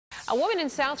A woman in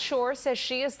South Shore says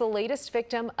she is the latest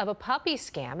victim of a puppy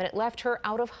scam, and it left her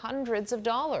out of hundreds of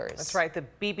dollars. That's right. The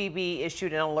BBB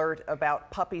issued an alert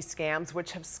about puppy scams,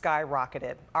 which have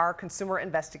skyrocketed. Our consumer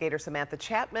investigator Samantha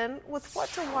Chapman with what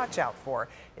to watch out for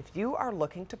if you are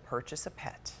looking to purchase a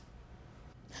pet.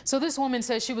 So this woman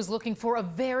says she was looking for a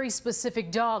very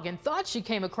specific dog and thought she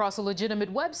came across a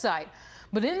legitimate website.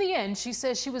 But in the end, she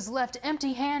says she was left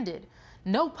empty-handed,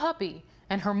 no puppy,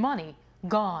 and her money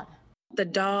gone. The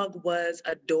dog was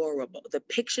adorable. The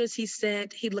pictures he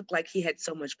sent, he looked like he had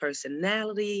so much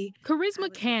personality.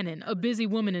 Charisma Cannon, a busy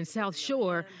woman in South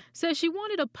Shore, says she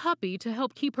wanted a puppy to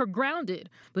help keep her grounded,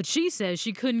 but she says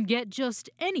she couldn't get just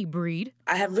any breed.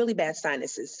 I have really bad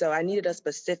sinuses, so I needed a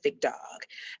specific dog.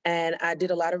 And I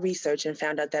did a lot of research and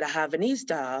found out that a Havanese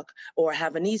dog or a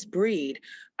Havanese breed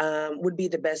would be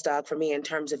the best dog for me in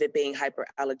terms of it being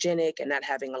hyperallergenic and not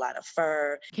having a lot of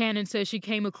fur. Cannon says she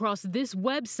came across this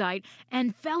website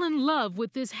and fell in love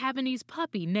with this Havanese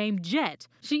puppy named Jet.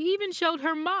 She even showed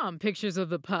her mom pictures of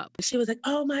the pup. She was like,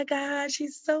 oh my God,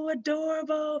 she's so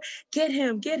adorable. Get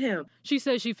him, get him. She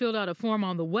says she filled out a form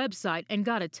on the website and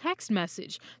got a text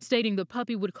message stating the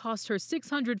puppy would cost her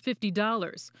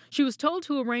 $650. She was told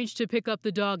to arrange to pick up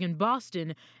the dog in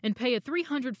Boston and pay a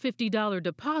 $350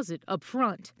 deposit up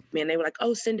front. And they were like,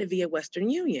 oh, send it via Western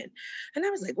Union. And I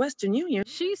was like, Western Union?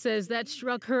 She says that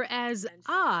struck her as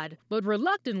odd, but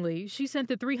reluctantly, she sent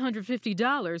the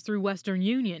 $350 through Western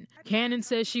Union. Cannon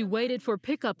says she waited for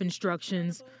pickup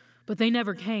instructions, but they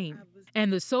never came.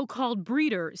 And the so-called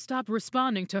breeder stopped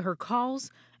responding to her calls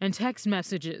and text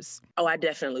messages. Oh, I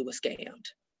definitely was scammed.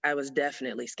 I was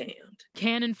definitely scammed.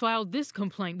 Cannon filed this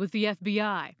complaint with the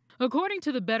FBI. According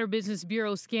to the Better Business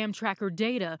Bureau scam tracker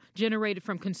data generated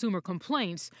from consumer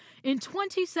complaints, in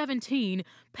 2017,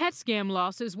 pet scam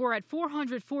losses were at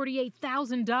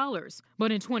 $448,000.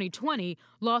 But in 2020,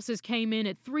 losses came in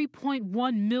at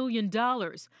 $3.1 million.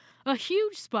 A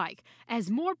huge spike as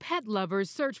more pet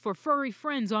lovers search for furry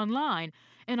friends online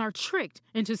and are tricked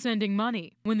into sending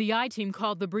money. When the I-Team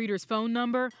called the breeder's phone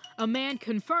number, a man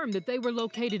confirmed that they were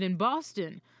located in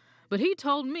Boston. But he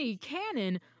told me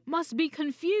Cannon must be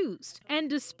confused. And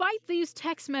despite these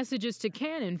text messages to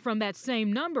Cannon from that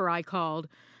same number I called,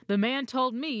 the man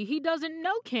told me he doesn't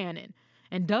know Cannon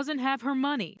and doesn't have her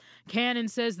money. Cannon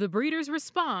says the breeder's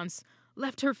response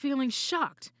left her feeling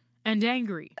shocked and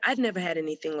angry. I'd never had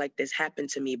anything like this happen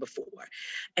to me before.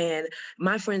 And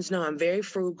my friends know I'm very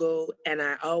frugal and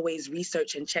I always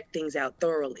research and check things out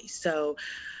thoroughly. So,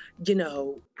 you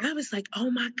know, I was like,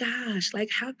 oh my gosh, like,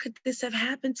 how could this have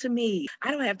happened to me? I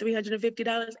don't have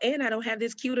 $350 and I don't have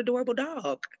this cute, adorable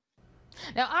dog.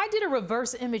 Now, I did a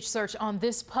reverse image search on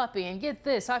this puppy, and get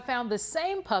this, I found the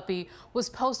same puppy was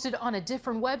posted on a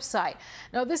different website.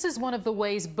 Now, this is one of the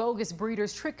ways bogus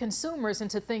breeders trick consumers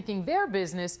into thinking their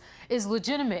business is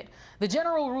legitimate. The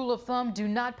general rule of thumb, do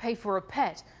not pay for a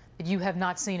pet that you have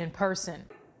not seen in person.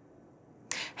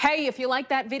 Hey, if you like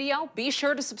that video, be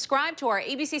sure to subscribe to our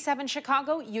ABC7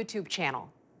 Chicago YouTube channel.